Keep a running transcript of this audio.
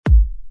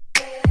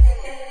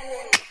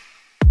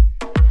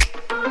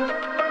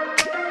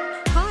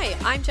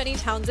I'm Jenny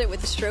Townsend with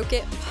the Stroke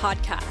It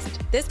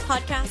podcast. This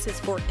podcast is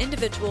for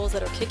individuals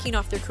that are kicking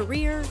off their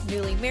career,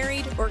 newly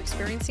married, or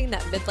experiencing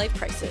that midlife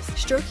crisis.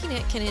 Stroking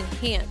It can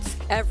enhance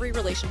every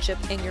relationship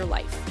in your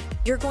life.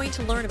 You're going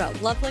to learn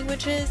about love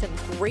languages and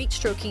great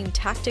stroking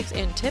tactics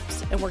and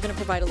tips, and we're going to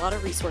provide a lot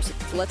of resources.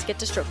 So let's get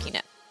to stroking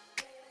it.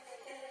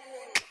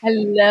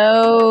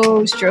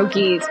 Hello,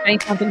 Strokies. Jenny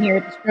Townsend here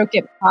with the Stroke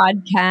It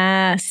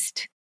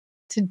podcast.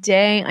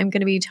 Today, I'm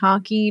going to be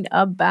talking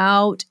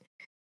about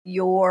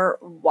your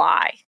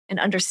why and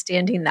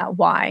understanding that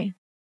why.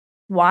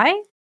 Why?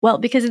 Well,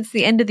 because it's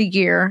the end of the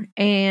year,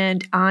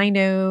 and I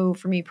know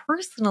for me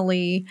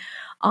personally,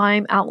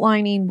 I'm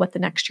outlining what the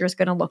next year is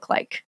going to look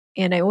like.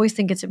 And I always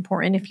think it's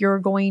important if you're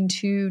going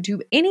to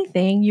do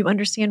anything, you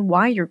understand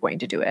why you're going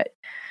to do it.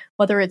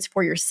 Whether it's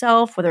for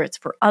yourself, whether it's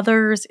for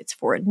others, it's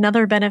for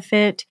another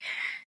benefit.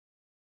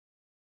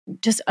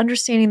 Just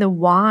understanding the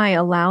why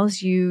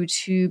allows you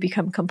to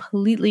become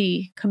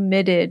completely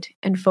committed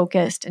and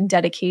focused and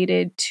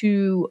dedicated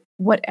to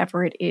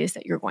whatever it is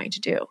that you're going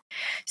to do.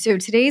 So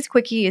today's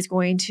quickie is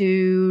going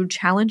to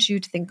challenge you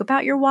to think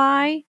about your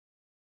why,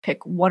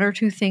 pick one or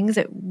two things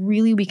that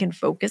really we can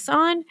focus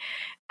on,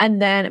 and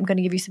then I'm going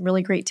to give you some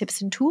really great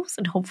tips and tools,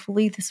 and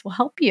hopefully this will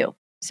help you.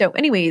 So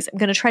anyways, I'm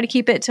going to try to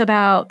keep it to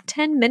about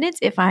 10 minutes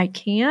if I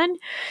can.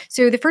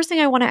 So the first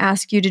thing I want to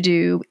ask you to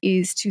do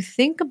is to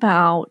think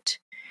about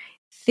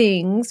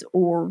things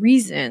or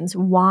reasons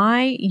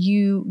why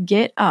you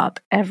get up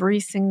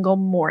every single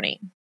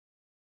morning.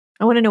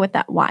 I want to know what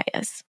that why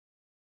is.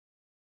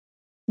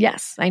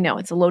 Yes, I know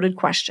it's a loaded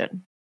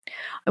question.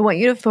 I want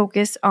you to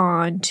focus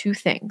on two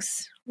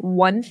things.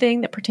 One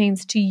thing that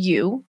pertains to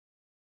you,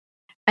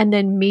 and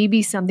then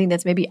maybe something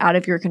that's maybe out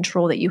of your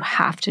control that you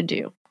have to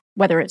do,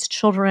 whether it's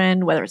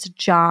children, whether it's a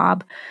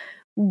job,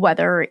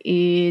 whether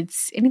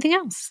it's anything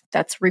else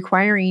that's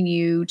requiring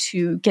you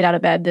to get out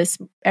of bed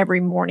every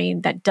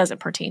morning that doesn't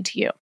pertain to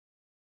you.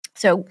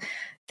 So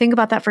think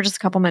about that for just a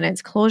couple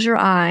minutes. Close your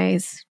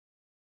eyes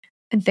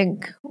and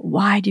think,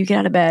 why do you get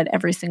out of bed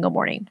every single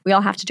morning? We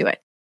all have to do it.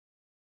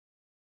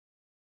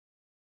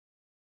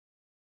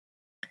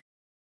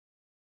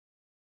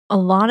 A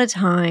lot of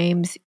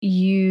times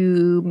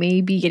you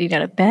may be getting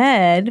out of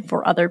bed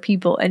for other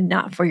people and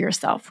not for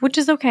yourself, which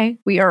is okay.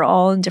 We are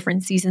all in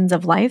different seasons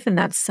of life, and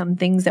that's some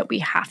things that we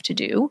have to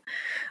do.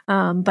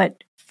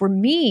 But for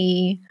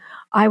me,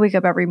 I wake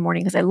up every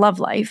morning because I love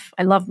life.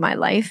 I love my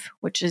life,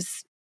 which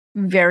is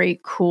very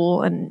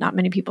cool. And not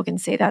many people can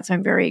say that. So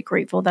I'm very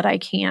grateful that I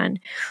can.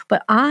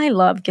 But I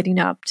love getting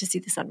up to see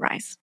the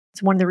sunrise.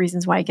 It's one of the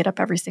reasons why I get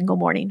up every single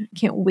morning. I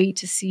can't wait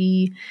to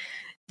see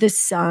the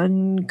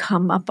sun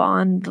come up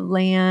on the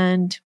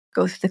land,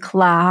 go through the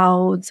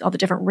clouds, all the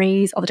different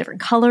rays, all the different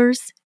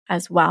colors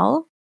as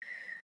well.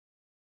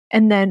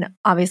 And then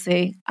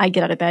obviously I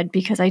get out of bed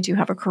because I do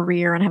have a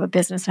career and I have a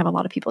business and I have a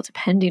lot of people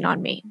depending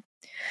on me.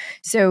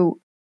 So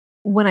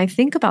when I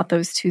think about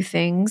those two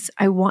things,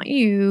 I want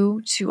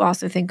you to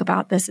also think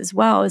about this as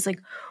well. Is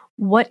like,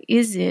 what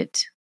is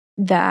it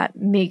that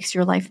makes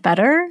your life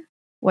better?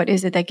 What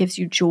is it that gives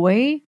you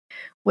joy?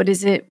 What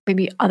is it,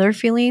 maybe other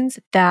feelings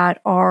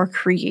that are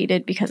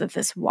created because of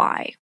this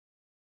why?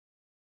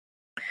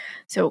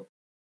 So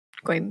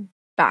going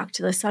back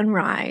to the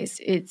sunrise,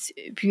 it's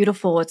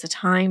beautiful. It's a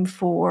time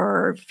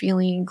for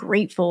feeling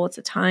grateful. It's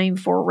a time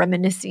for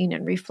reminiscing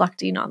and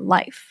reflecting on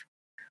life.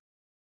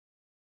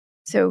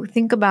 So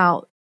think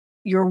about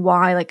your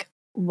why, like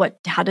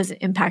how does it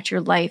impact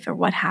your life, or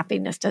what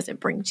happiness does it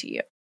bring to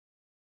you?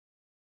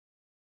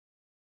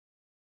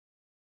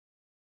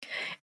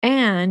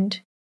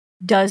 And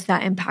does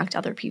that impact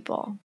other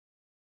people?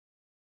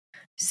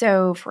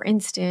 So, for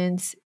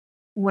instance,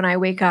 when I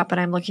wake up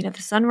and I'm looking at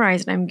the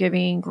sunrise and I'm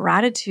giving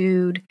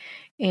gratitude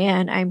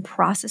and I'm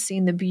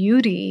processing the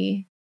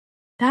beauty,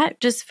 that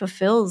just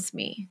fulfills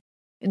me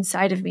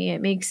inside of me.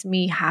 It makes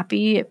me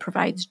happy. It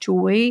provides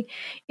joy,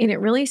 and it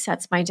really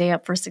sets my day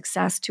up for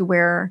success to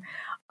where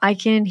I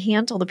can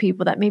handle the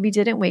people that maybe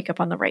didn't wake up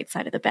on the right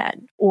side of the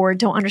bed, or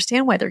don't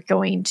understand why they're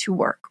going to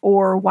work,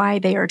 or why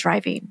they are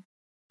driving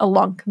a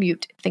long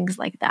commute, things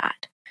like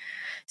that.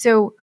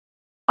 So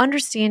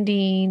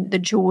understanding the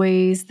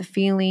joys, the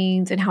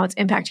feelings, and how it's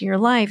impacting your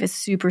life is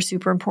super,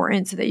 super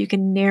important so that you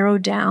can narrow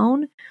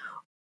down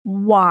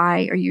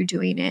why are you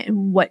doing it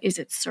and what is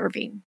it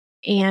serving?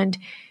 And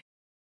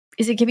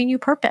is it giving you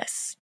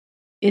purpose?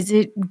 Is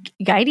it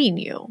guiding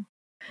you?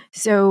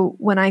 So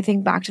when I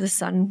think back to the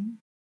sunrise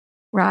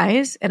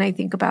and I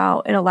think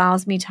about it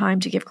allows me time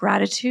to give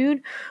gratitude,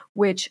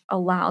 which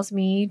allows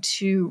me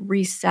to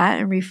reset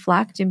and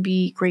reflect and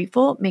be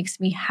grateful, it makes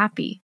me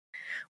happy,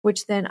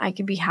 which then I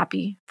can be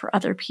happy for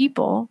other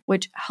people,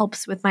 which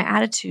helps with my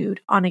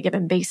attitude on a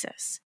given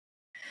basis.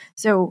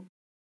 So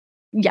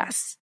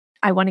yes,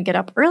 I want to get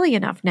up early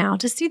enough now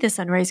to see the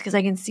sunrise because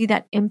I can see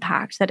that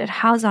impact that it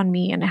has on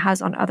me and it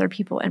has on other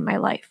people in my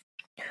life.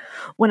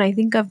 When I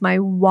think of my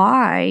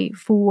why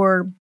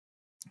for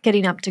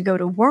getting up to go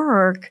to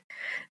work,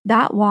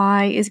 that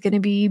why is going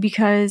to be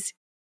because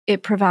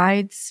it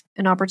provides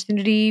an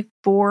opportunity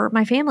for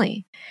my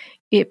family.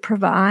 It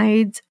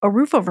provides a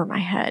roof over my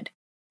head.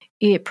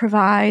 it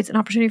provides an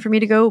opportunity for me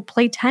to go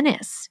play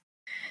tennis.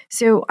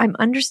 So I'm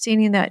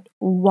understanding that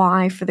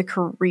why for the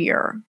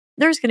career.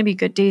 There's going to be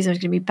good days, there's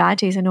going to be bad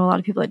days. I know a lot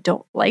of people that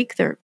don't like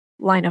their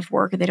line of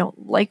work and they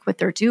don't like what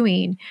they're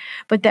doing,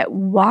 but that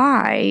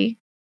why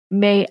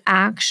may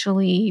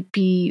actually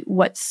be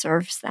what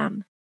serves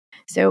them.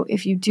 So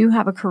if you do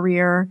have a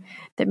career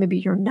that maybe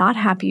you're not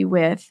happy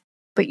with,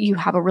 but you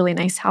have a really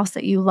nice house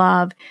that you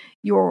love,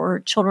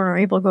 your children are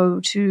able to go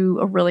to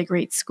a really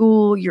great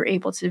school, you're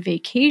able to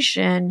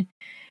vacation,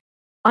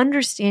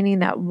 understanding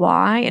that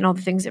why and all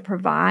the things it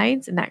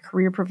provides and that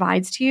career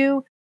provides to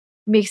you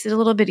makes it a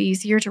little bit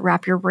easier to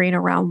wrap your brain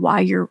around why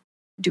you're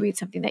doing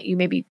something that you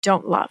maybe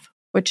don't love,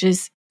 which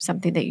is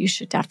something that you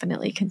should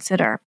definitely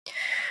consider.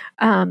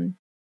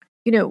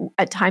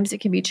 At times it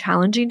can be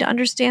challenging to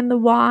understand the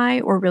why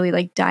or really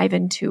like dive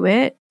into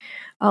it.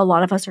 A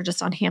lot of us are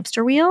just on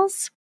hamster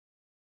wheels.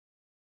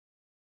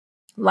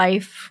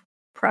 Life,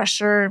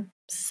 pressure,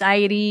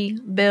 society,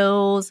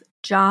 bills,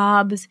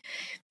 jobs,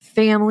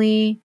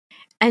 family.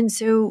 And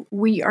so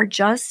we are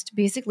just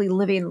basically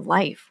living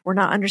life. We're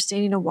not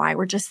understanding a why.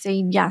 We're just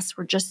saying yes.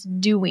 We're just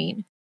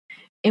doing.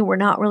 And we're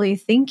not really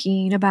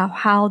thinking about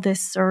how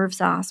this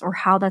serves us or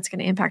how that's going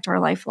to impact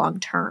our life long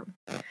term.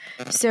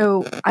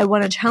 So I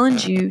want to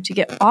challenge you to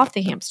get off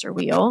the hamster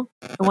wheel.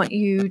 I want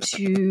you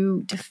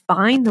to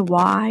define the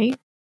why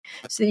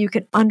so that you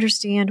can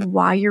understand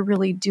why you're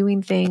really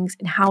doing things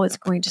and how it's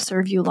going to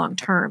serve you long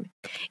term.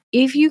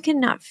 If you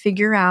cannot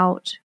figure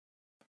out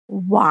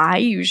why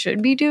you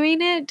should be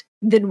doing it,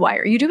 then why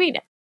are you doing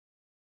it?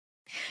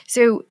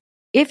 So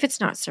if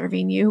it's not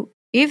serving you,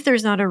 if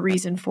there's not a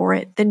reason for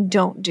it, then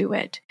don't do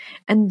it.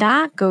 And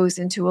that goes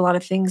into a lot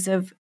of things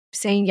of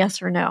saying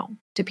yes or no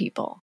to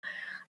people.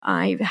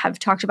 I have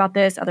talked about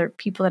this. Other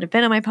people that have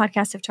been on my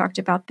podcast have talked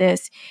about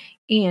this,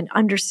 and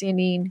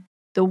understanding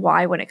the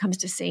why when it comes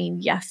to saying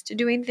yes to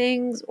doing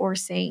things or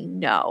saying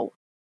no.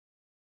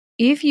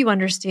 If you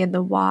understand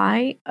the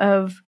why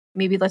of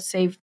maybe, let's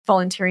say,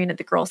 volunteering at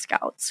the Girl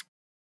Scouts,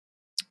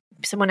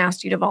 someone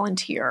asked you to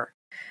volunteer.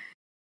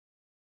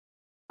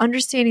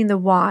 Understanding the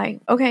why.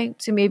 Okay,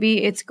 so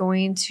maybe it's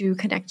going to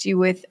connect you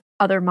with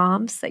other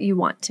moms that you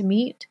want to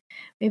meet.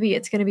 Maybe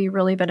it's going to be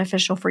really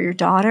beneficial for your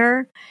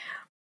daughter.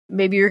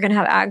 Maybe you're going to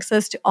have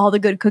access to all the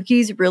good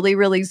cookies really,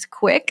 really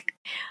quick.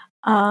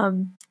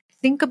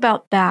 Think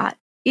about that.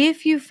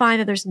 If you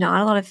find that there's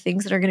not a lot of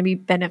things that are going to be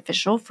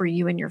beneficial for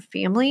you and your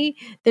family,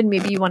 then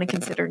maybe you want to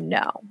consider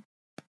no.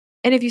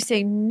 And if you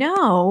say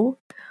no,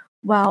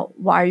 well,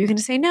 why are you going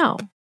to say no?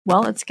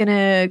 Well, it's going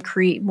to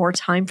create more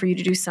time for you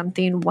to do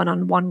something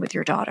one-on-one with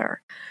your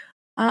daughter.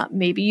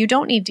 Maybe you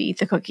don't need to eat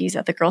the cookies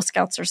that the Girl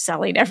Scouts are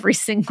selling every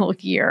single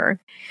year.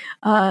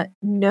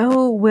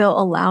 No will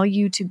allow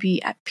you to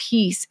be at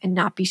peace and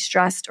not be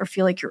stressed or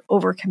feel like you're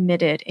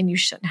overcommitted and you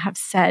shouldn't have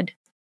said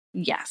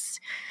yes.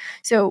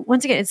 So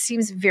once again, it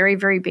seems very,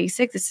 very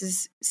basic. This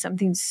is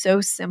something so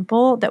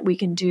simple that we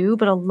can do,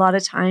 but a lot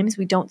of times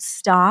we don't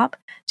stop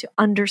to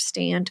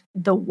understand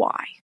the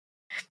why.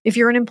 If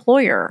you're an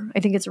employer, I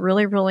think it's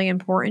really, really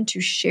important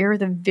to share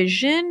the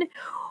vision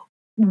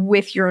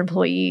with your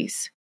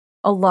employees.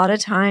 A lot of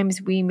times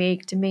we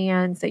make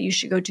demands that you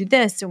should go do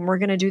this, and we're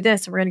going to do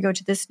this, and we're going to go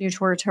to this new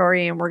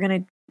territory, and we're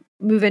going to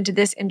move into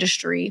this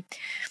industry.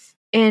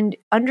 And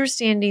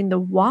understanding the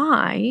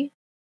why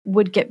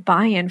would get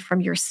buy-in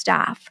from your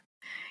staff.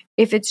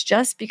 If it's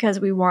just because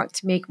we want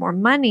to make more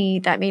money,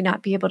 that may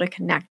not be able to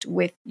connect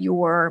with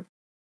your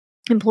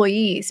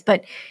employees.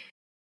 But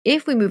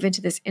if we move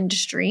into this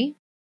industry,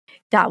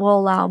 that will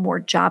allow more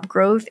job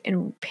growth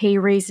and pay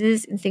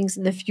raises and things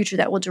in the future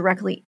that will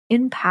directly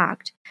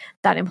impact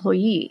that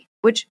employee,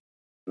 which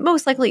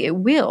most likely it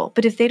will.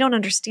 But if they don't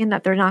understand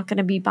that, they're not going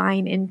to be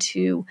buying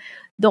into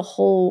the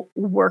whole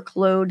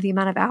workload, the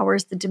amount of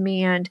hours, the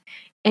demand,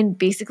 and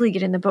basically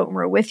get in the boat and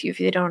row with you if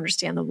they don't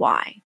understand the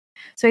why.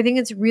 So I think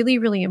it's really,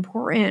 really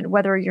important,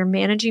 whether you're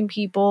managing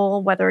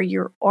people, whether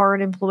you are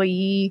an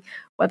employee,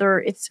 whether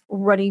it's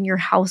running your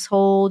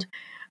household,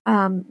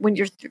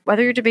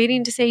 whether you're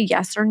debating to say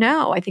yes or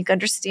no. I think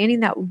understanding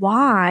that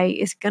why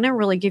is going to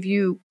really give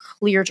you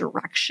clear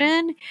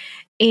direction,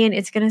 and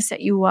it's going to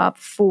set you up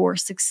for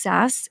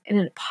success in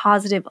a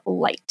positive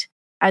light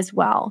as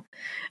well.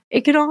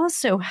 It can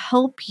also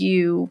help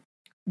you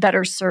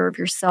better serve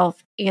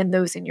yourself and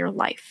those in your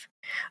life.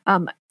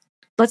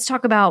 Let's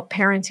talk about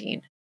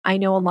parenting. I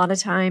know a lot of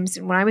times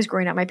when I was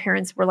growing up, my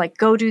parents were like,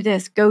 go do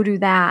this, go do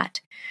that.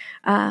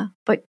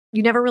 But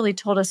you never really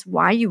told us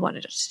why you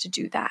wanted us to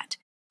do that,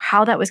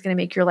 how that was going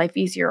to make your life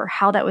easier, or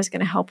how that was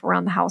going to help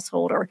around the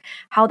household, or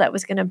how that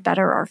was going to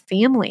better our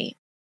family.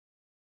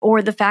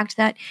 Or the fact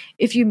that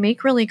if you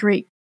make really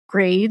great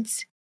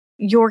grades,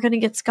 you're going to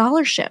get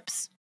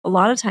scholarships. A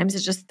lot of times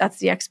it's just, that's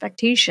the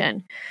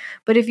expectation.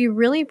 But if you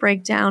really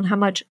break down how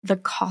much the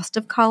cost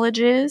of college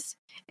is,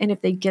 and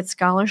if they get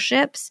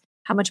scholarships,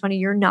 how much money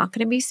you're not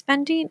going to be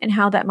spending, and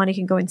how that money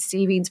can go in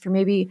savings for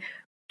maybe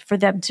for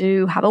them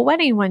to have a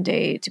wedding one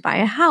day, to buy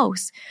a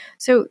house.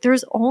 So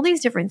there's all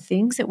these different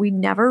things that we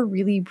never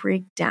really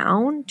break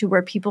down to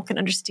where people can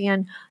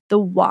understand the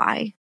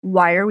why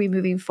Why are we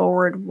moving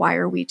forward? Why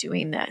are we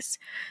doing this?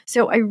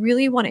 So I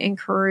really want to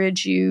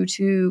encourage you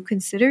to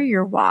consider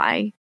your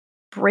why,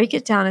 break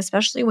it down,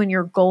 especially when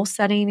you're goal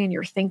setting and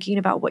you're thinking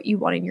about what you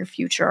want in your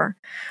future,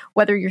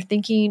 whether you're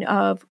thinking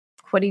of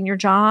quitting your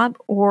job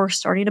or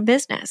starting a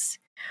business,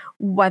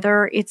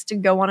 whether it's to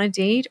go on a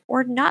date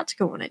or not to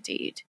go on a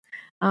date.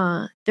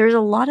 There's a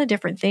lot of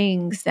different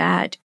things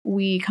that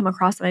we come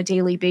across on a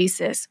daily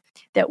basis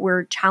that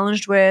we're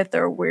challenged with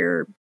or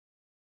we're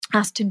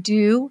asked to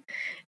do.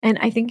 And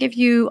I think if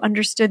you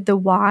understood the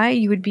why,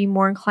 you would be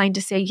more inclined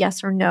to say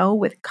yes or no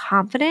with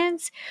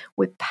confidence,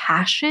 with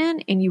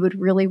passion, and you would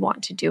really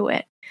want to do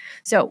it.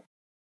 So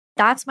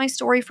that's my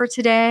story for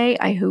today.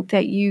 I hope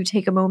that you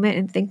take a moment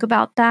and think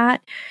about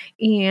that.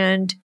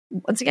 And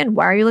once again,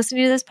 why are you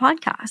listening to this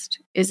podcast?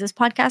 Is this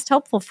podcast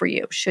helpful for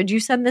you? Should you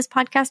send this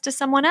podcast to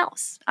someone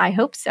else? I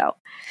hope so.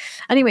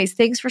 Anyways,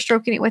 thanks for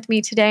stroking it with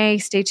me today.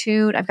 Stay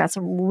tuned. I've got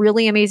some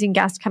really amazing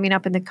guests coming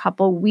up in the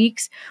couple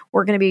weeks.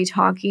 We're going to be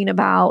talking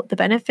about the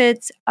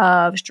benefits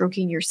of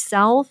stroking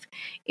yourself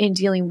in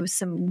dealing with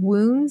some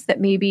wounds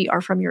that maybe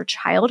are from your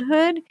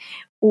childhood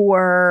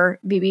or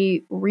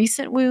maybe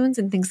recent wounds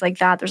and things like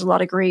that. There's a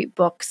lot of great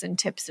books and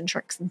tips and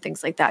tricks and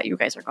things like that you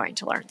guys are going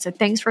to learn. So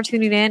thanks for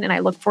tuning in, and I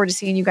look forward to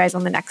seeing you guys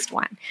on the next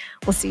one.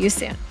 We'll see you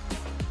soon.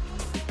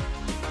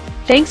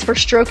 Thanks for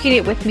stroking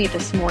it with me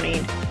this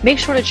morning. Make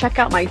sure to check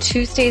out my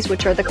Tuesdays,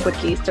 which are the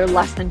quickies. They're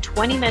less than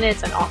 20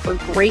 minutes and offer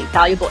great,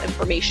 valuable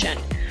information.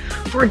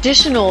 For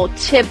additional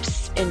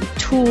tips and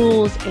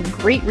tools and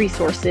great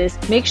resources,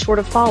 make sure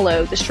to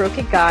follow the Stroke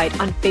It Guide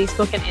on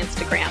Facebook and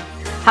Instagram.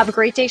 Have a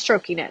great day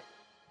stroking it.